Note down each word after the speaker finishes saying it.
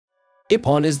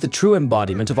Ippon is the true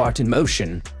embodiment of art in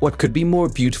motion. What could be more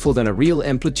beautiful than a real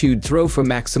amplitude throw for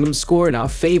maximum score in our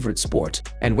favorite sport?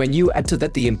 And when you add to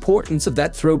that the importance of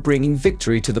that throw bringing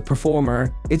victory to the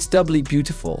performer, it's doubly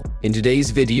beautiful. In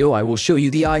today's video, I will show you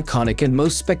the iconic and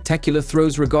most spectacular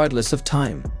throws regardless of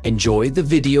time. Enjoy the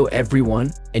video,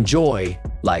 everyone. Enjoy,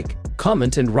 like,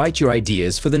 comment and write your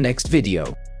ideas for the next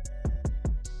video.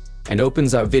 And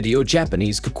opens our video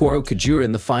Japanese Kokoro Kajura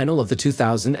in the final of the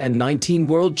 2019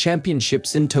 World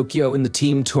Championships in Tokyo in the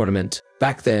team tournament.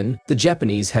 Back then, the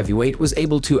Japanese heavyweight was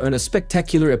able to earn a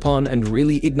spectacular Ippon and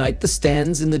really ignite the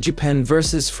stands in the Japan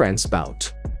vs France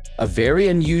bout. A very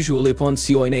unusual Ippon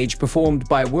Seoinage performed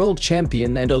by world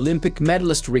champion and Olympic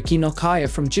medalist Riki Nakaya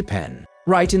from Japan.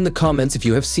 Write in the comments if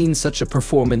you have seen such a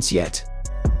performance yet.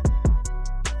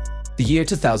 The year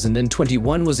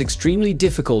 2021 was extremely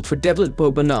difficult for Devlet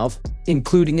Bobanov,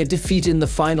 including a defeat in the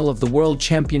final of the World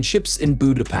Championships in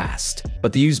Budapest.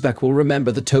 But the Uzbek will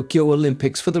remember the Tokyo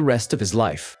Olympics for the rest of his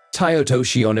life.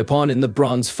 Toyotoshi Ippon in the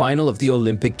bronze final of the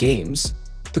Olympic Games.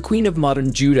 The queen of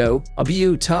modern judo,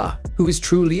 Abiuta, who is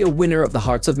truly a winner of the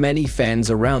hearts of many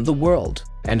fans around the world,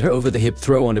 and her over-the-hip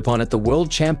throw on Ippon at the World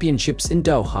Championships in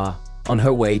Doha, on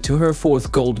her way to her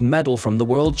fourth gold medal from the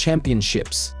World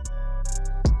Championships.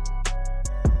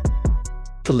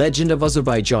 The legend of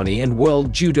Azerbaijani and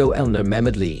world judo Elnur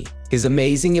Mehmedli, his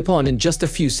amazing Ippon in just a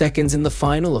few seconds in the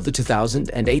final of the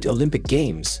 2008 Olympic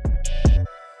Games.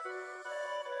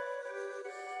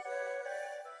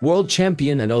 World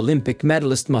champion and Olympic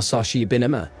medalist Masashi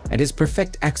Ippon and his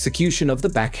perfect execution of the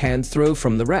backhand throw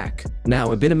from the rack. Now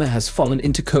Ippon has fallen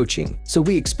into coaching, so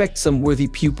we expect some worthy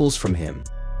pupils from him.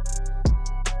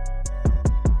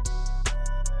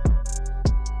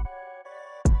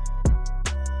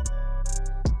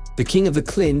 The king of the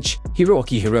clinch,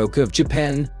 Hiroki Hiroka of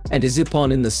Japan, and his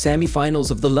Ippon in the semi-finals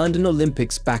of the London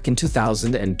Olympics back in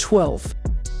 2012.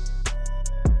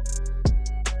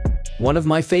 One of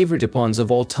my favorite Ippons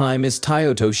of all time is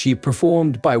Toyotoshi,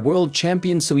 performed by world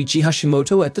champion Soichi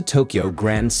Hashimoto at the Tokyo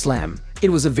Grand Slam.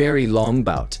 It was a very long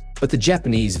bout, but the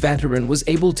Japanese veteran was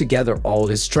able to gather all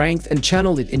his strength and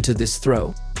channel it into this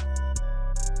throw.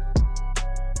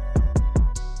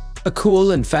 A cool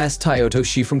and fast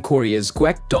Toyotoshi from Korea's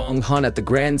Gwek Dong-han at the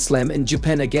Grand Slam in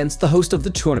Japan against the host of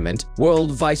the tournament,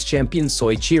 world vice-champion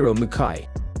Soichiro Mukai.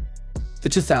 The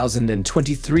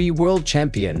 2023 world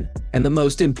champion, and the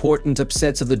most important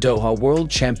upsets of the Doha World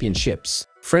Championships.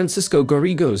 Francisco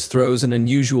Garrigo's throws an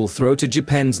unusual throw to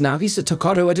Japan's Nagisa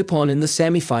Takato at Ippon in the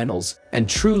semi-finals, and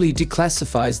truly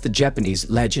declassifies the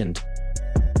Japanese legend.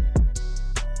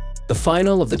 The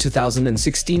final of the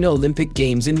 2016 Olympic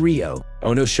Games in Rio,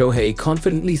 Ono Shohei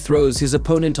confidently throws his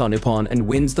opponent on Ippon and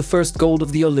wins the first gold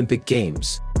of the Olympic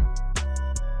Games.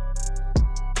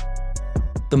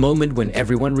 The moment when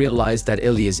everyone realized that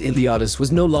Ilias Iliadis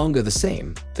was no longer the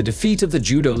same. The defeat of the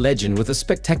judo legend with a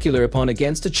spectacular Ippon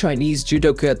against a Chinese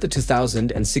judoka at the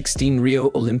 2016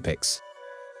 Rio Olympics.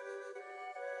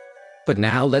 But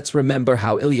now let's remember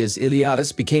how Ilias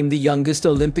Iliadis became the youngest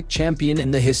Olympic champion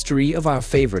in the history of our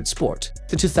favorite sport.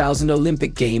 The 2000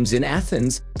 Olympic Games in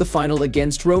Athens, the final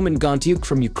against Roman Gontiuk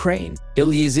from Ukraine.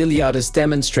 Ilias Iliadis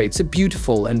demonstrates a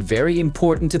beautiful and very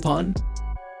important Ippon.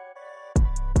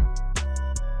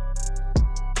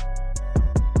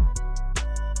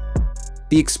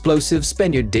 The explosive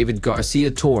Spaniard David Garcia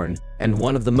torn, and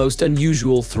one of the most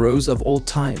unusual throws of all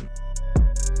time.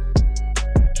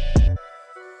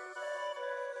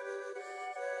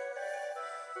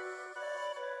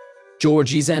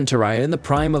 Georgi Zantaraya in the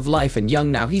prime of life and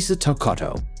young Nagisa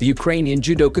Takato. The Ukrainian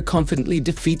judoka confidently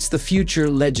defeats the future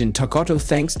legend Takato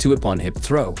thanks to Ippon hip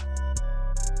throw.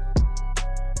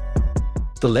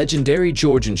 The legendary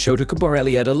Georgian Shota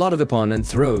Kabarelli had a lot of Ippon and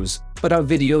throws, but our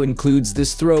video includes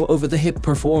this throw over the hip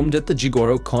performed at the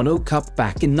Jigoro Kono Cup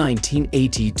back in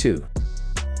 1982.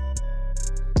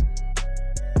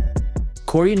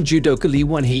 Korean judoka Lee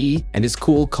Won-hee and his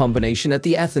cool combination at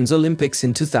the Athens Olympics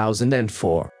in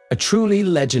 2004. A truly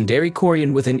legendary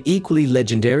Korean with an equally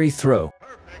legendary throw.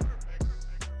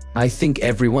 I think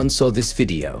everyone saw this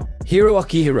video.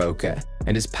 Hiroaki Hiroka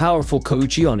and his powerful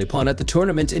Koichi on Ippon at the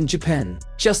tournament in Japan.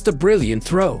 Just a brilliant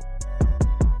throw.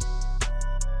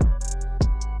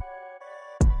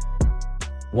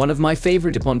 One of my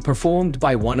favorite Ippon performed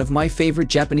by one of my favorite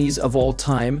Japanese of all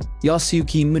time,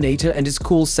 Yasuyuki Muneta and his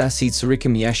cool sassy Tsurika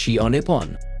Miyashi on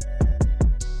Ippon.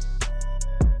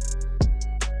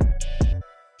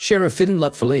 Sharafudin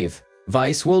Lutfulayev,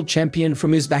 vice world champion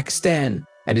from Uzbekistan,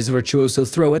 and his virtuoso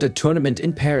throw at a tournament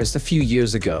in Paris a few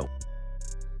years ago.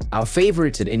 Our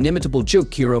favorite and inimitable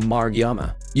Jokiro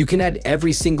Maruyama. You can add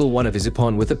every single one of his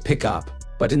Ippon with a pickup,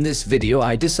 but in this video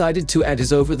I decided to add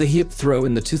his over-the-hip throw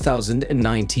in the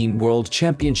 2019 World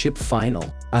Championship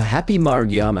final. A happy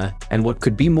Maruyama, and what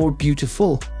could be more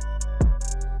beautiful?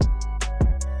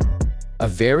 A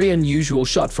very unusual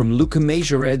shot from Luka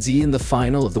Majoredzi in the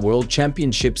final of the World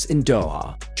Championships in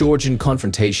Doha. Georgian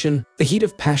confrontation, the heat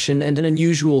of passion, and an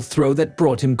unusual throw that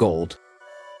brought him gold.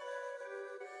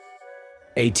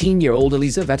 18-year-old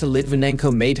Elizaveta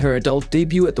Litvinenko made her adult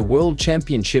debut at the World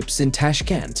Championships in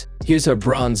Tashkent. Here's her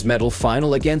bronze medal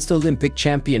final against Olympic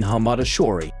champion Hamada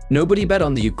Shori. Nobody bet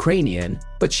on the Ukrainian,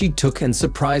 but she took and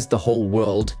surprised the whole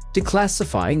world,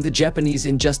 declassifying the Japanese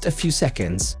in just a few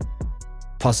seconds.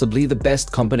 Possibly the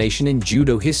best combination in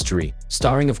judo history,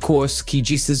 starring of course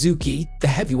Keiji Suzuki, the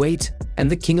heavyweight, and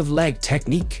the king of leg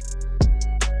technique.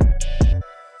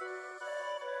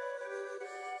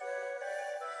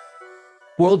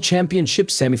 World Championship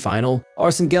semifinal,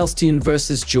 Arsen Gelstian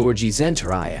vs Georgi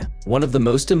Zentaraya. One of the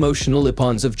most emotional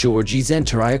Ippons of Georgi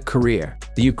Zentaraya career.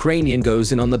 The Ukrainian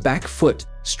goes in on the back foot,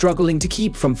 struggling to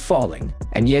keep from falling,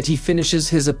 and yet he finishes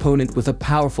his opponent with a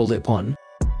powerful Ippon.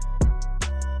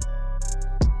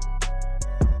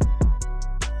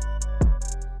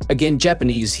 Again,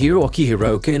 Japanese Hiroki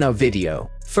Hiroka in our video.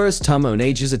 First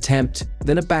Tomonage's attempt,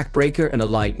 then a backbreaker and a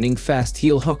lightning-fast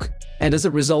heel hook, and as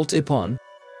a result Ippon.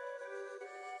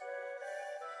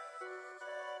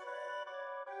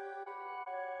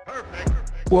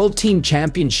 World Team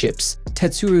Championships,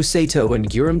 Tetsuro Sato and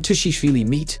Guram Tushishvili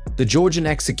meet. The Georgian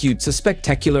executes a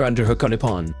spectacular underhook on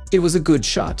Ippon. It was a good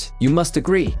shot, you must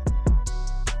agree.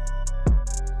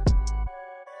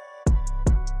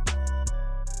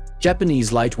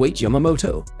 Japanese lightweight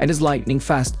Yamamoto and his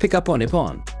lightning-fast pickup on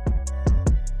Ippon.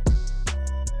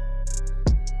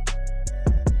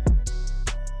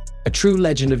 A true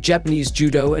legend of Japanese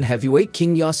judo and heavyweight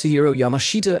King Yasuhiro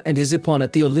Yamashita and his Ippon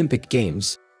at the Olympic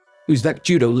Games. Uzbek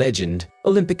judo legend,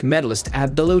 Olympic medalist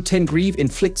Abdullah Tengriyev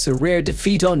inflicts a rare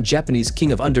defeat on Japanese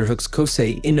king of underhooks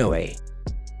Kosei Inoue.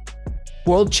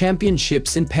 World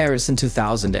Championships in Paris in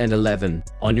 2011.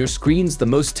 On your screens, the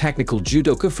most technical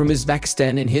judoka from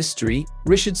Uzbekistan in history,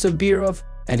 Rishad Sabirov,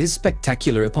 and his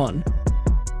spectacular Ippon.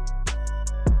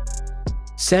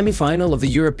 Semi-final of the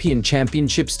European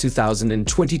Championships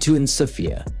 2022 in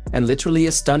Sofia, and literally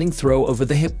a stunning throw over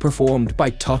the hip performed by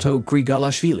Toto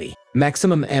Grigalashvili.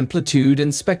 Maximum amplitude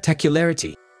and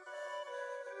spectacularity.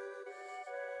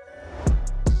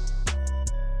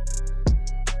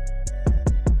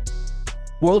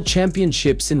 World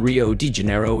Championships in Rio de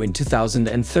Janeiro in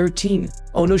 2013,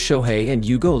 Ono Shohei and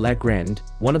Hugo Legrand,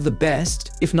 one of the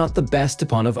best, if not the best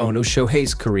Ippon of Ono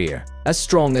Shohei's career. As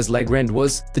strong as Legrand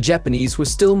was, the Japanese were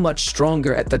still much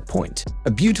stronger at that point.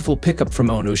 A beautiful pickup from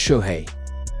Ono Shohei.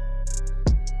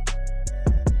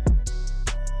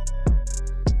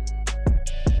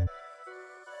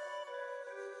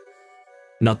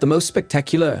 Not the most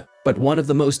spectacular, but one of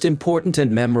the most important and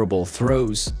memorable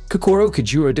throws. Kokoro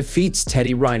Kajura defeats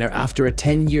Teddy Riner after a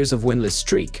 10 years of winless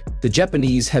streak. The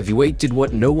Japanese heavyweight did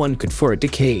what no one could for a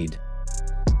decade.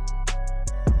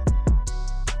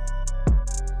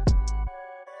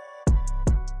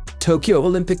 Tokyo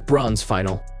Olympic bronze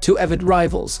final. Two avid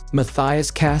rivals,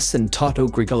 Matthias Kass and Toto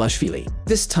Grigalashvili.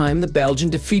 This time the Belgian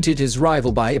defeated his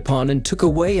rival by Ippon and took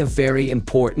away a very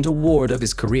important award of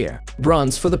his career.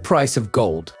 Bronze for the price of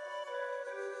gold.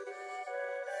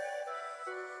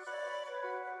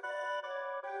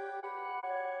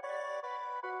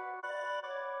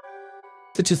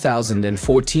 The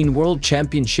 2014 World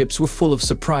Championships were full of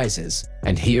surprises,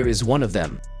 and here is one of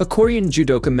them. A Korean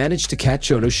judoka managed to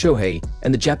catch Ono Shohei,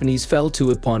 and the Japanese fell to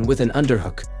Ippon with an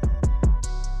underhook.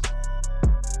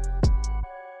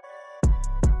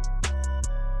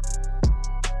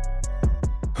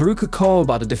 Haruka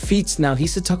Kawabata defeats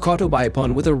Naohisa Takato by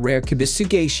Ippon with a rare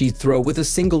Kibisugeshi throw with a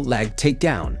single leg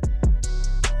takedown.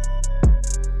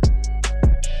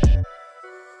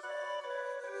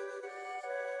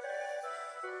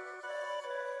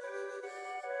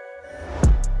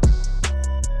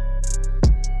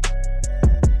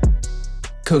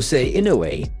 Kosei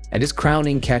Inoue and his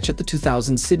crowning catch at the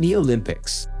 2000 Sydney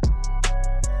Olympics.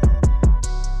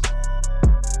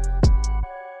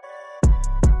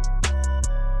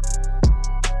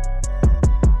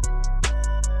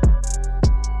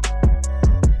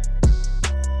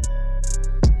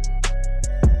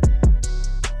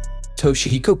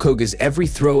 Toshihiko Koga's every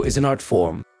throw is an art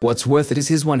form. What's worth it is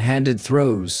his one-handed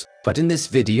throws. But in this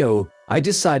video, I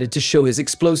decided to show his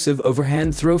explosive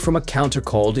overhand throw from a counter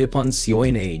called Ippon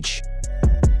Seoinage.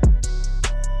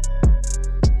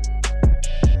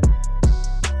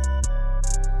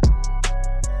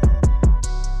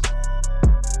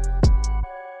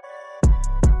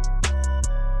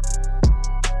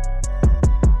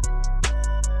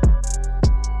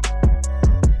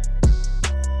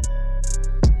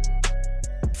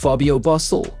 Fabio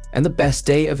Bossel, and the best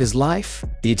day of his life,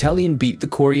 the Italian beat the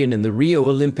Korean in the Rio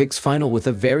Olympics final with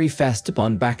a very fast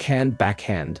Ippon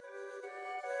backhand.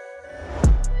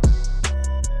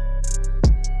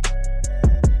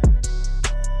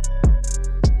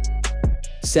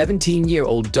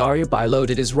 17-year-old Daria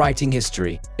Bilodid is writing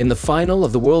history. In the final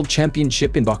of the World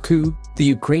Championship in Baku, the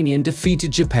Ukrainian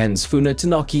defeated Japan's Funa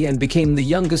Tanaki and became the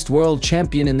youngest world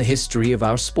champion in the history of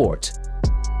our sport.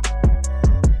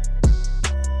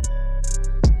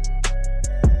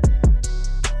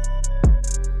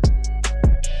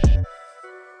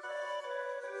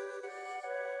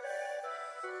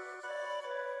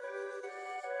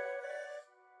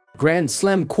 Grand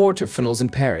Slam quarterfinals in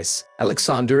Paris,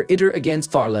 Alexander Itter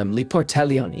against Varlam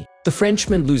Lipartaliani. The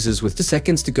Frenchman loses with 2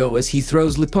 seconds to go as he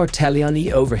throws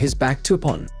Lipartaliani over his back to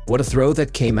Ippon. What a throw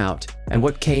that came out, and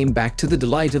what came back to the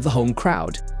delight of the home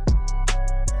crowd.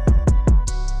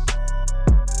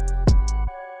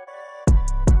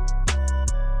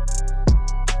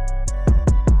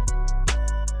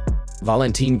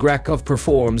 Valentin Grakov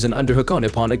performs an underhook on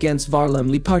Ippon against Varlam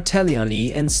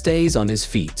Lipartaliani and stays on his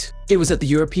feet. It was at the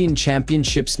European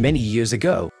Championships many years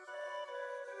ago.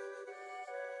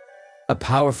 A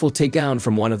powerful takedown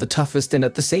from one of the toughest and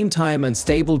at the same time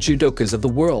unstable judokas of the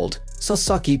world,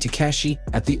 Sasaki Takashi,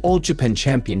 at the All Japan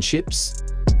Championships.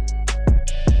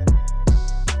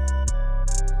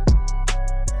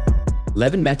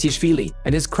 Levin Matishvili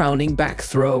and his crowning back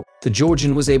throw. The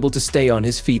Georgian was able to stay on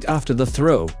his feet after the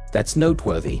throw. That's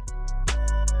noteworthy.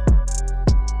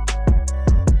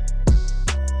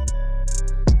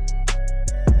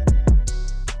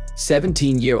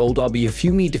 "17-year-old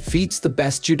Obiyafumi defeats the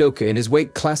best judoka in his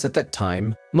weight class at that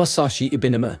time, Masashi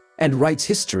Ibinama, and writes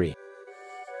history.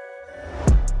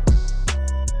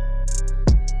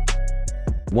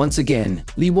 Once again,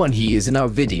 Lee Won-hee is in our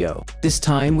video, this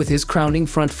time with his crowning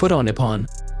front foot on Ippon.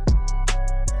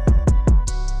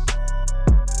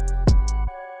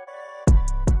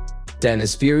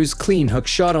 Dennis Veer's clean hook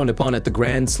shot on Ippon at the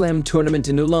Grand Slam tournament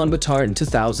in Ulaanbaatar in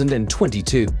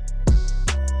 2022.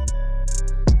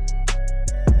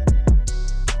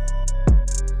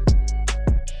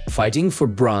 Fighting for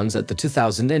bronze at the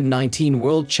 2019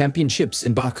 World Championships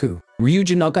in Baku,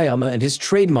 Ryuji Nagayama and his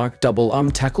trademark double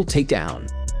arm tackle takedown.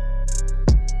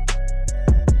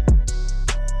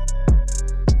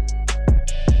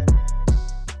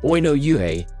 Oino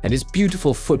Yuhei and his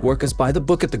beautiful footwork is by the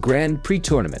book at the Grand Prix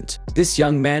tournament. This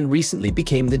young man recently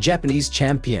became the Japanese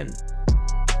champion.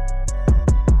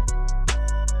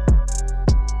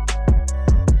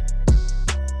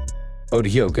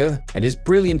 Odioka and his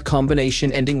brilliant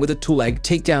combination ending with a two-leg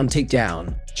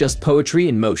takedown. Just poetry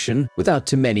in motion without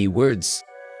too many words.